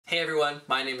Hey everyone,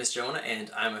 my name is Jonah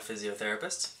and I'm a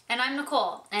physiotherapist. And I'm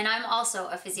Nicole, and I'm also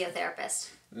a physiotherapist.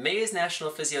 May is National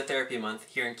Physiotherapy Month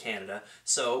here in Canada,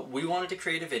 so we wanted to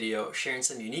create a video sharing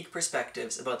some unique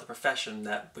perspectives about the profession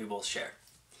that we will share.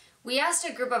 We asked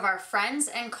a group of our friends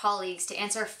and colleagues to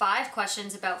answer 5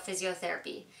 questions about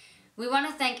physiotherapy. We want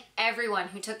to thank everyone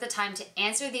who took the time to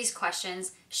answer these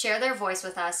questions, share their voice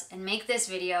with us, and make this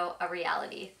video a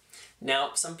reality.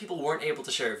 Now, some people weren't able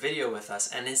to share a video with us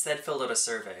and instead filled out a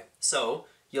survey. So,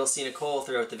 you'll see Nicole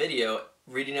throughout the video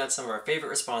reading out some of our favorite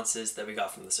responses that we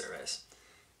got from the surveys.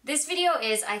 This video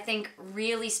is, I think,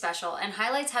 really special and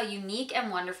highlights how unique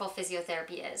and wonderful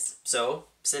physiotherapy is. So,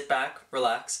 sit back,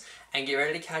 relax, and get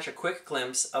ready to catch a quick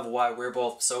glimpse of why we're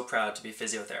both so proud to be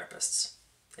physiotherapists.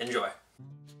 Enjoy!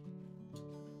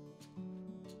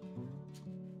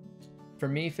 For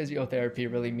me,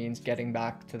 physiotherapy really means getting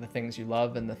back to the things you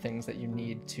love and the things that you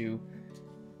need to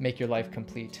make your life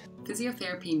complete.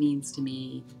 Physiotherapy means to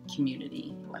me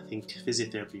community. I think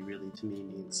physiotherapy really to me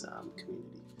means community.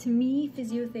 To me,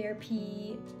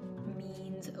 physiotherapy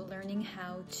means learning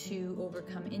how to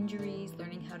overcome injuries,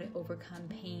 learning how to overcome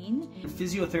pain.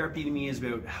 Physiotherapy to me is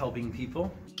about helping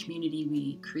people. Community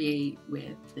we create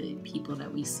with the people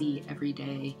that we see every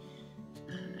day,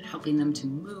 helping them to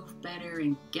move better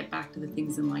and get back to the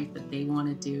things in life that they want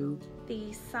to do.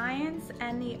 The science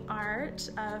and the art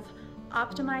of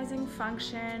optimizing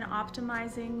function,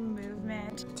 optimizing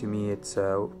movement. To me, it's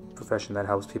a profession that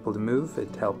helps people to move.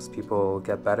 It helps people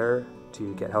get better,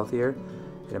 to get healthier.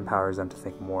 It empowers them to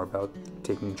think more about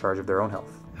taking charge of their own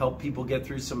health. Help people get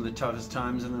through some of the toughest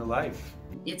times in their life.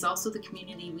 It's also the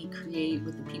community we create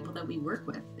with the people that we work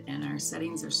with, and our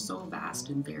settings are so vast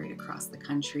and varied across the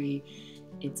country.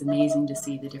 It's amazing to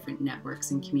see the different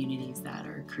networks and communities that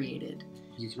are created.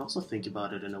 You can also think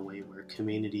about it in a way where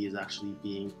community is actually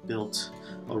being built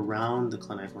around the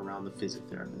clinic, around the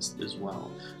physiotherapist as well,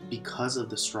 because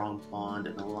of the strong bond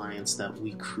and alliance that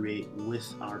we create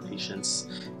with our patients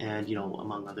and,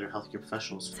 among other healthcare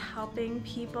professionals. It's helping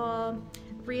people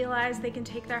realize they can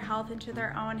take their health into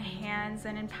their own hands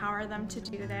and empower them to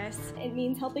do this. It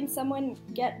means helping someone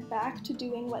get back to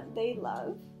doing what they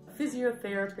love.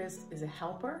 Physiotherapist is a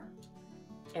helper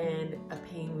and a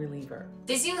pain reliever.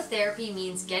 Physiotherapy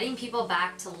means getting people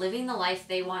back to living the life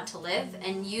they want to live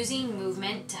and using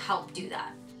movement to help do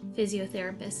that.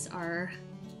 Physiotherapists are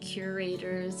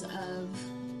curators of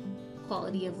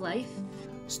quality of life.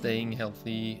 Staying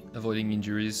healthy, avoiding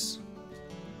injuries,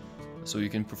 so you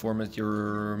can perform at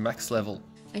your max level.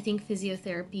 I think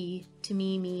physiotherapy to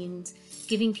me means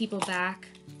giving people back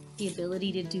the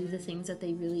ability to do the things that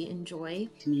they really enjoy.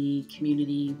 To me,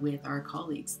 community with our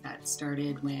colleagues that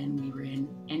started when we were in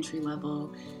entry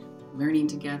level, learning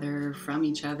together from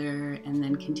each other, and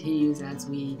then continues as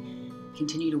we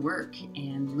continue to work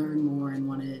and learn more and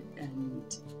want to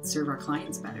serve our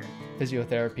clients better.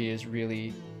 Physiotherapy is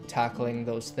really tackling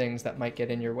those things that might get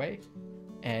in your way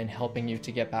and helping you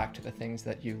to get back to the things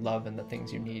that you love and the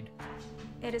things you need.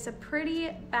 It is a pretty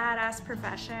badass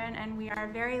profession, and we are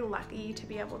very lucky to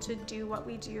be able to do what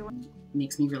we do. It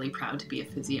makes me really proud to be a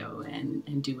physio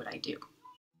and do what I do.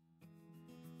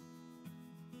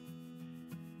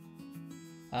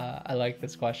 I like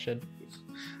this question.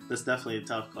 That's definitely a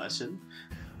tough question.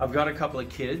 I've got a couple of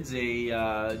kids,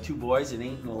 2 boys, an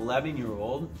 8 and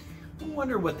 11-year-old. I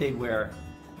wonder what they'd wear.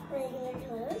 Regular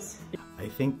clothes. I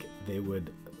think they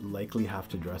would likely have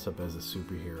to dress up as a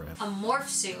superhero. A morph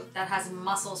suit that has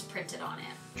muscles printed on it.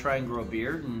 Try and grow a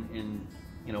beard and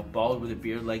bald with a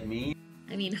beard like me.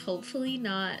 I mean, hopefully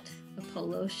not a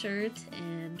polo shirt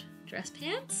and dress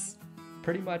pants.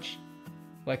 Pretty much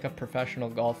like a professional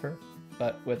golfer,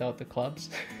 but without the clubs.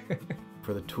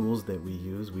 For the tools that we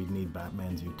use, we'd need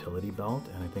Batman's utility belt,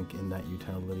 and I think in that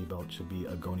utility belt should be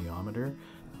a goniometer.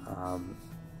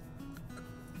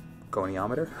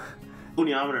 Goniometer?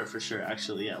 Goniometer for sure,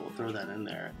 actually, yeah, we'll throw that in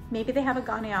there. Maybe they have a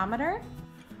goniometer?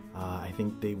 I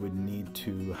think they would need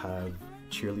to have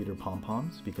cheerleader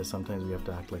pom-poms, because sometimes we have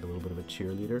to act like a little bit of a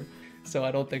cheerleader. So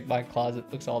I don't think my closet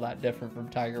looks all that different from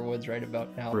Tiger Woods right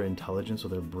about now. For intelligence, so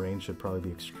their brain should probably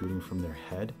be extruding from their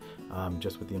head,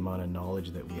 just with the amount of knowledge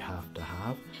that we have to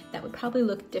have. That would probably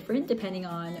look different depending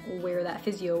on where that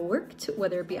physio worked,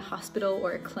 whether it be a hospital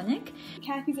or a clinic.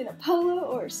 Khakis in a polo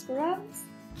or scrubs.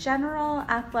 General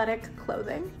athletic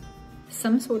clothing.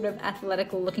 Some sort of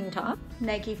athletic looking top.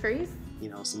 Nike Freeze.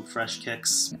 Some fresh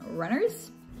kicks.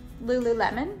 Runners.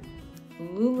 Lululemon.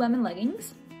 Lululemon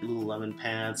leggings. Lululemon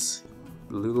pants.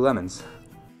 Lululemons.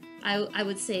 I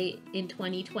would say in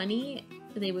 2020,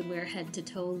 they would wear head to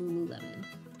toe Lululemon.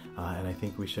 And I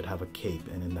think we should have a cape,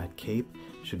 and in that cape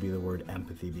should be the word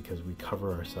empathy, because we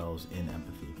cover ourselves in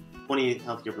empathy. 20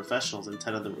 healthcare professionals and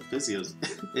 10 of them are physios,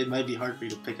 it might be hard for you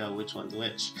to pick out which one's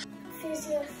which.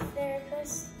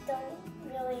 Physiotherapists don't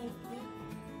really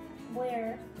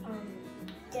wear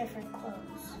different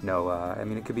clothes. No, I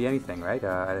mean, it could be anything, right?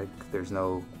 There's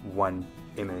no one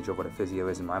image of what a physio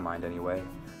is in my mind anyway.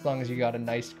 As long as you got a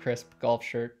nice, crisp golf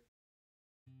shirt.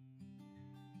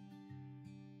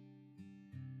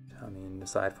 I mean,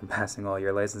 aside from passing all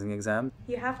your licensing exams.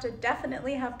 You have to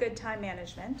definitely have good time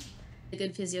management. A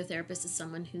good physiotherapist is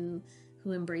someone who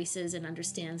embraces and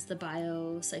understands the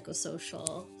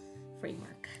biopsychosocial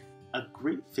framework. A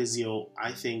great physio,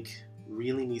 I think,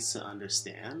 really needs to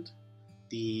understand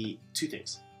the two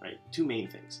things, right? Two main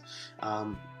things.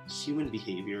 Human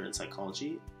behavior and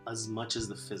psychology as much as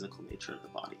the physical nature of the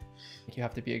body. You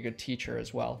have to be a good teacher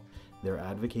as well. They're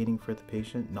advocating for the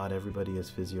patient. Not everybody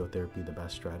is physiotherapy the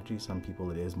best strategy. Some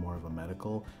people it is more of a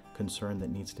medical concern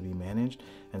that needs to be managed.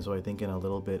 And so I think in a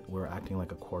little bit we're acting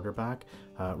like a quarterback,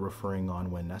 referring on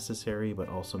when necessary, but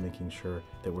also making sure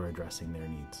that we're addressing their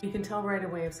needs. You can tell right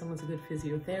away if someone's a good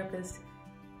physiotherapist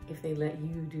if they let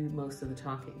you do most of the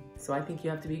talking. So I think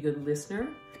you have to be a good listener.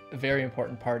 A very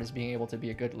important part is being able to be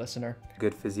a good listener. A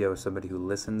good physio is somebody who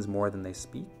listens more than they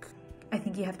speak. I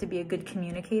think you have to be a good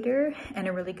communicator and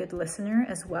a really good listener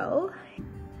as well.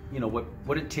 You know,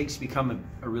 what it takes to become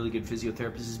a really good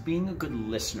physiotherapist is being a good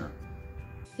listener.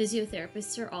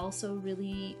 Physiotherapists are also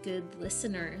really good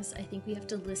listeners. I think we have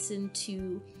to listen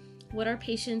to what our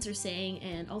patients are saying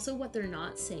and also what they're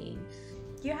not saying.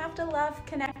 You have to love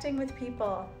connecting with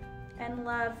people and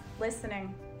love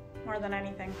listening more than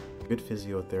anything. A good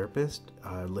physiotherapist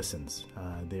listens.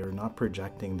 They are not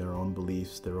projecting their own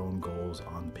beliefs, their own goals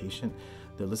on the patient.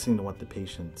 They're listening to what the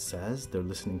patient says. They're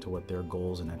listening to what their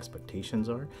goals and expectations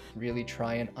are. Really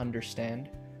try and understand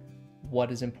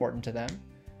what is important to them,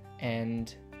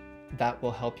 and that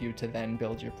will help you to then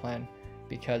build your plan.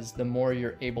 Because the more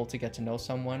you're able to get to know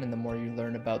someone and the more you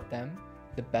learn about them,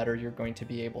 the better you're going to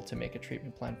be able to make a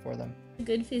treatment plan for them. A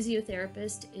good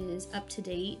physiotherapist is up to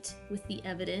date with the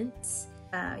evidence.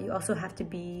 You also have to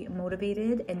be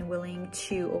motivated and willing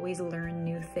to always learn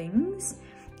new things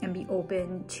and be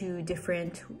open to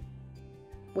different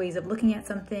ways of looking at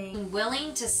something.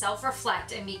 Willing to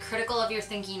self-reflect and be critical of your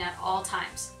thinking at all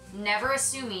times, never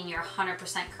assuming you're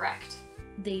 100% correct.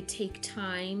 They take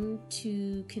time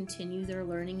to continue their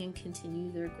learning and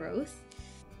continue their growth.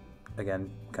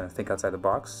 Again, kind of think outside the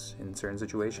box in certain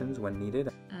situations when needed.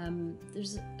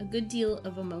 There's a good deal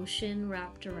of emotion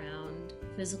wrapped around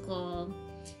physical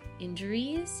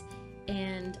injuries,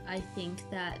 and I think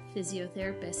that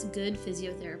physiotherapists, good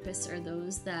physiotherapists, are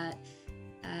those that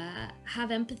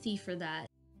have empathy for that.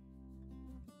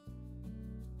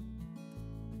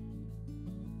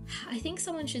 I think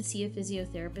someone should see a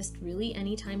physiotherapist really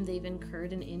anytime they've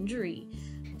incurred an injury.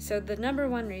 So the number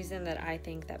one reason that I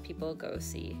think that people go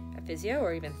see a physio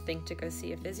or even think to go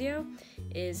see a physio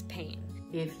is pain.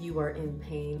 If you are in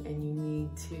pain and you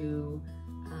need to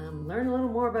learn a little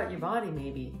more about your body,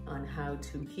 maybe on how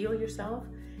to heal yourself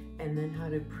and then how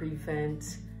to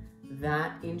prevent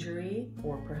that injury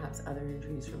or perhaps other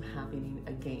injuries from happening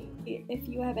again. If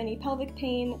you have any pelvic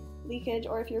pain, leakage,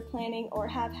 or if you're planning or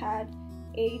have had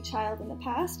a child in the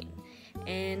past.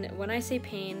 And when I say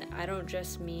pain, I don't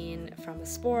just mean from a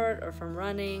sport or from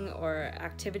running or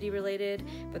activity related,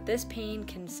 but this pain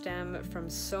can stem from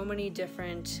so many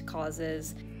different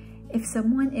causes. If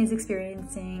someone is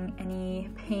experiencing any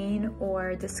pain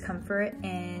or discomfort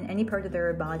in any part of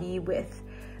their body with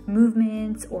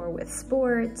movements or with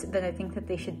sports, then I think that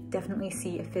they should definitely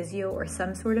see a physio or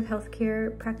some sort of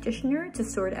healthcare practitioner to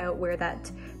sort out where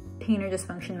that pain or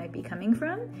dysfunction might be coming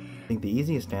from. I think the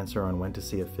easiest answer on when to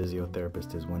see a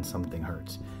physiotherapist is when something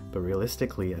hurts. But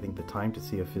realistically, I think the time to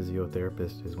see a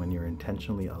physiotherapist is when you're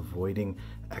intentionally avoiding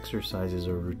exercises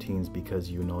or routines because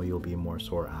you know you'll be more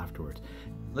sore afterwards.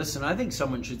 Listen, I think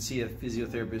someone should see a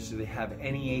physiotherapist if they have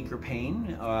any ache or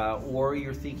pain, or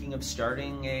you're thinking of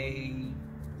starting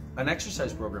an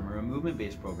exercise program or a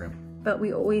movement-based program. But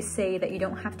we always say that you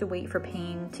don't have to wait for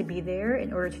pain to be there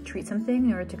in order to treat something,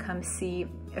 in order to come see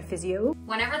a physio.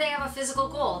 Whenever they have a physical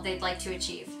goal they'd like to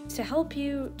achieve. To help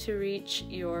you to reach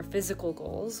your physical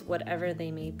goals, whatever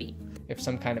they may be. If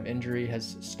some kind of injury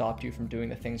has stopped you from doing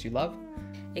the things you love.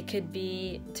 It could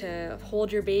be to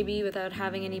hold your baby without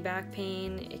having any back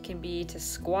pain. It can be to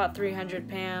squat 300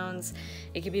 pounds.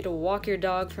 It could be to walk your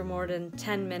dog for more than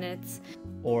 10 minutes.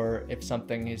 Or if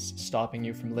something is stopping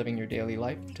you from living your daily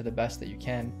life to the best that you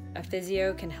can. A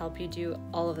physio can help you do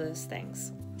all of those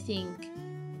things. I think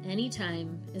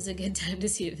anytime is a good time to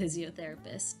see a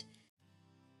physiotherapist.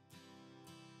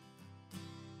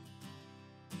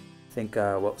 I think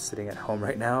sitting at home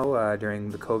right now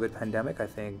during the COVID pandemic, I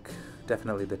think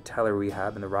definitely the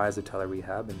tele-rehab and the rise of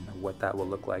tele-rehab and what that will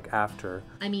look like after.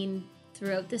 I mean,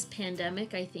 throughout this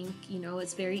pandemic, I think,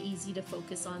 it's very easy to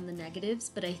focus on the negatives,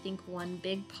 but I think one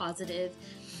big positive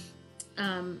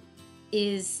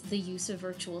is the use of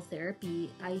virtual therapy.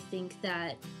 I think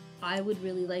that I would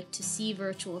really like to see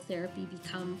virtual therapy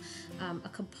become a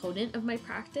component of my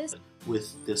practice.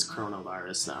 With this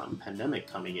coronavirus pandemic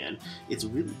coming in, it's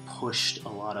really pushed a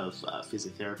lot of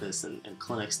physiotherapists and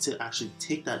clinics to actually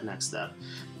take that next step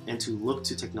and to look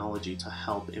to technology to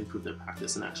help improve their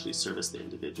practice and actually service the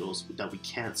individuals that we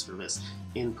can't service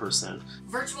in person.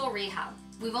 Virtual rehab.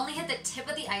 We've only hit the tip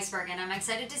of the iceberg, and I'm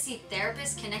excited to see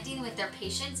therapists connecting with their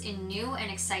patients in new and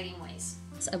exciting ways.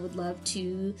 I would love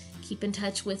to keep in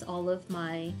touch with all of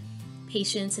my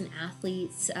patients and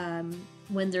athletes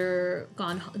when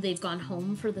they've gone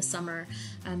home for the summer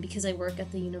because I work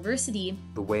at the university.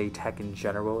 The way tech in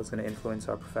general is going to influence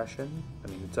our profession. I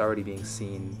mean, it's already being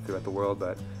seen throughout the world,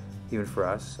 but even for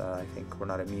us, I think we're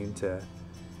not immune to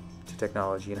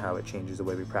technology and how it changes the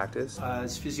way we practice.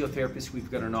 As physiotherapists, we've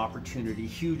got an opportunity,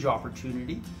 huge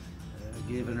opportunity,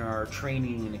 given our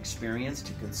training and experience,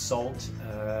 to consult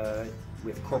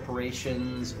with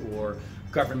corporations or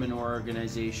government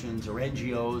organizations or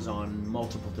NGOs on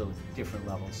multiple different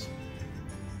levels.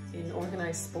 In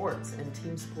organized sports and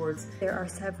team sports, there are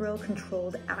several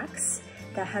controlled acts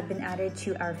that have been added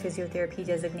to our physiotherapy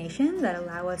designation that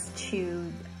allow us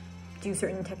to do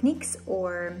certain techniques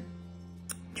or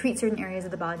treat certain areas of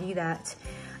the body that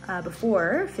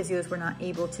before physios were not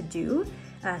able to do.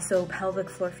 So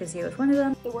pelvic floor physio is one of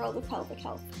them. The world of pelvic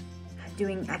health.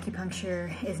 Doing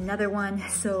acupuncture is another one.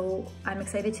 So I'm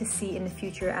excited to see in the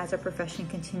future, as our profession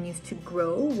continues to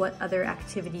grow, what other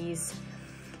activities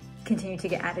continue to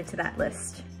get added to that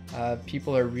list.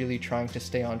 People are really trying to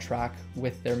stay on track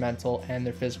with their mental and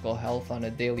their physical health on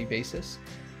a daily basis,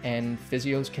 and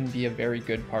physios can be a very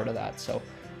good part of that. So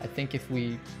I think if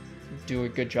we do a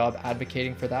good job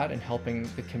advocating for that and helping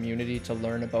the community to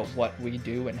learn about what we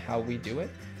do and how we do it,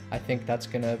 I think that's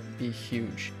going to be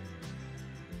huge.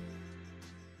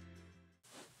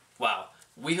 Wow,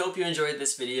 we hope you enjoyed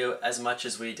this video as much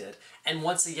as we did. And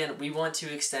once again, we want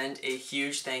to extend a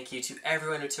huge thank you to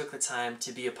everyone who took the time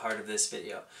to be a part of this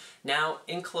video. Now,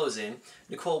 in closing,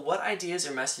 Nicole, what ideas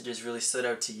or messages really stood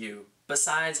out to you,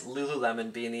 besides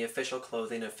Lululemon being the official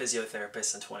clothing of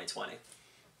physiotherapists in 2020?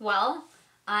 Well,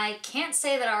 I can't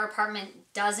say that our apartment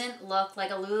doesn't look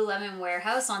like a Lululemon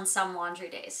warehouse on some laundry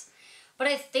days. But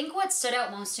I think what stood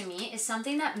out most to me is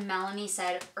something that Melanie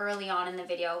said early on in the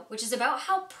video, which is about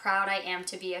how proud I am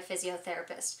to be a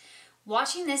physiotherapist.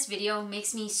 Watching this video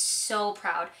makes me so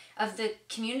proud of the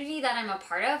community that I'm a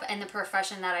part of and the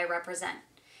profession that I represent.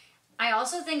 I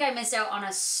also think I missed out on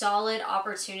a solid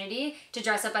opportunity to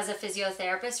dress up as a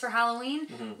physiotherapist for Halloween,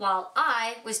 while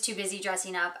I was too busy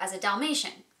dressing up as a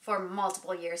Dalmatian for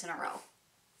multiple years in a row.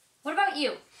 What about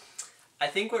you? I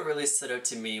think what really stood out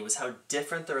to me was how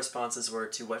different the responses were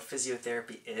to what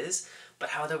physiotherapy is, but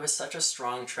how there was such a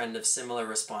strong trend of similar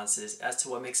responses as to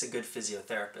what makes a good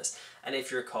physiotherapist. And if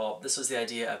you recall, this was the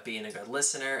idea of being a good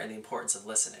listener and the importance of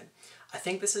listening. I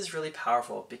think this is really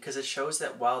powerful because it shows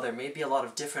that while there may be a lot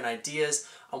of different ideas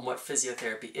on what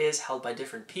physiotherapy is held by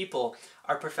different people,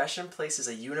 our profession places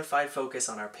a unified focus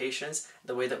on our patients,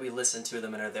 the way that we listen to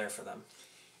them and are there for them.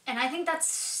 And I think that's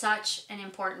such an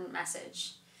important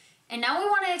message. And now we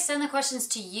want to extend the questions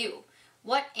to you.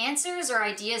 What answers or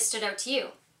ideas stood out to you?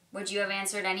 Would you have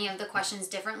answered any of the questions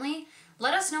differently?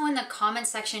 Let us know in the comment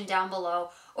section down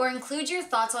below, or include your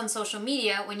thoughts on social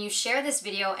media when you share this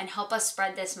video and help us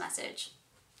spread this message.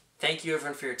 Thank you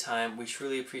everyone for your time. We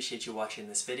truly appreciate you watching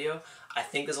this video. I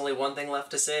think there's only one thing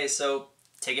left to say, so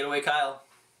take it away, Kyle.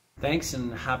 Thanks,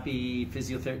 and happy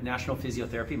National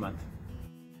Physiotherapy Month.